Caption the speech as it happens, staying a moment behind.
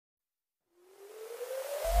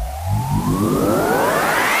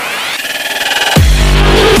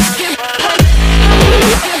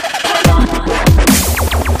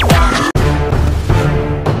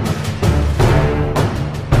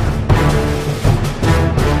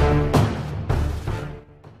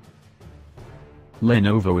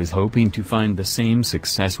Lenovo is hoping to find the same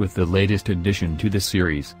success with the latest addition to the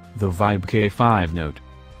series, the Vibe K5 Note.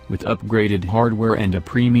 With upgraded hardware and a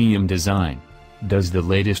premium design, does the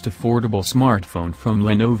latest affordable smartphone from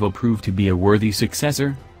Lenovo prove to be a worthy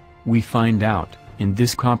successor? We find out in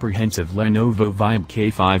this comprehensive Lenovo Vibe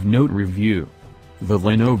K5 Note review. The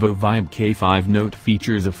Lenovo Vibe K5 Note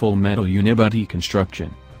features a full metal unibody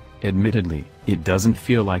construction. Admittedly, it doesn't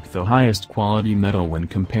feel like the highest quality metal when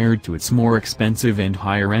compared to its more expensive and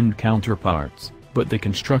higher-end counterparts, but the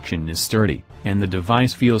construction is sturdy, and the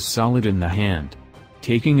device feels solid in the hand.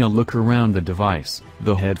 Taking a look around the device,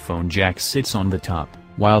 the headphone jack sits on the top,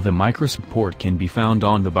 while the microSD port can be found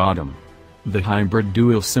on the bottom. The hybrid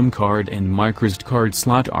dual SIM card and microSD card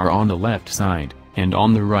slot are on the left side, and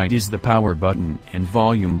on the right is the power button and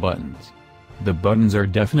volume buttons. The buttons are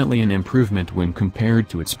definitely an improvement when compared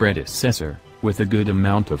to its predecessor, with a good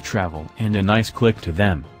amount of travel and a nice click to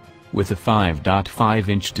them. With a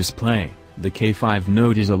 5.5-inch display, the K5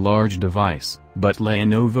 Note is a large device, but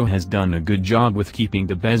Lenovo has done a good job with keeping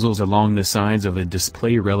the bezels along the sides of the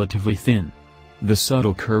display relatively thin. The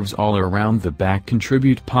subtle curves all around the back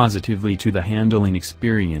contribute positively to the handling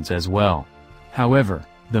experience as well. However,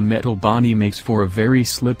 the metal body makes for a very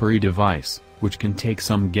slippery device, which can take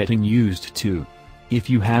some getting used to. If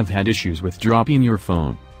you have had issues with dropping your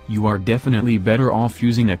phone, you are definitely better off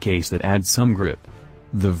using a case that adds some grip.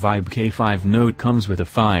 The Vibe K5 Note comes with a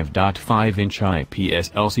 5.5-inch IPS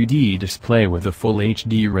LCD display with a full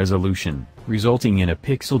HD resolution, resulting in a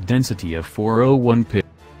pixel density of 401 pixels.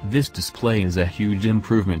 This display is a huge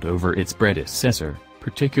improvement over its predecessor,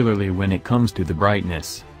 particularly when it comes to the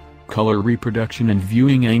brightness. Color reproduction and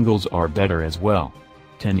viewing angles are better as well.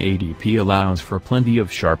 1080p allows for plenty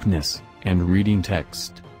of sharpness, and reading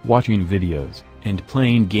text, watching videos, and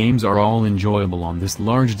playing games are all enjoyable on this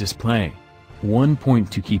large display. One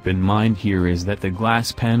point to keep in mind here is that the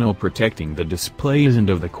glass panel protecting the display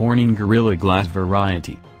isn't of the Corning Gorilla Glass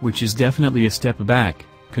variety, which is definitely a step back,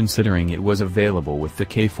 considering it was available with the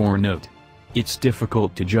K4 Note. It's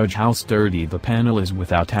difficult to judge how sturdy the panel is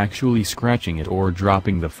without actually scratching it or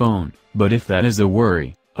dropping the phone, but if that is a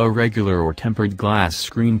worry, a regular or tempered glass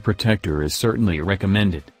screen protector is certainly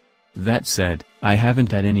recommended. That said, I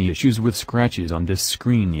haven't had any issues with scratches on this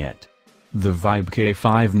screen yet. The Vibe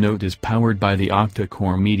K5 Note is powered by the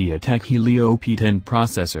octa-core MediaTek Helio P10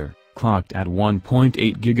 processor, clocked at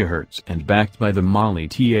 1.8 GHz and backed by the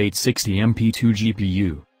Mali-T860MP2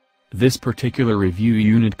 GPU. This particular review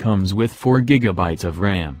unit comes with 4 GB of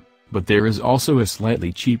RAM, but there is also a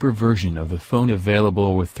slightly cheaper version of the phone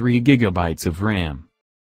available with 3 GB of RAM.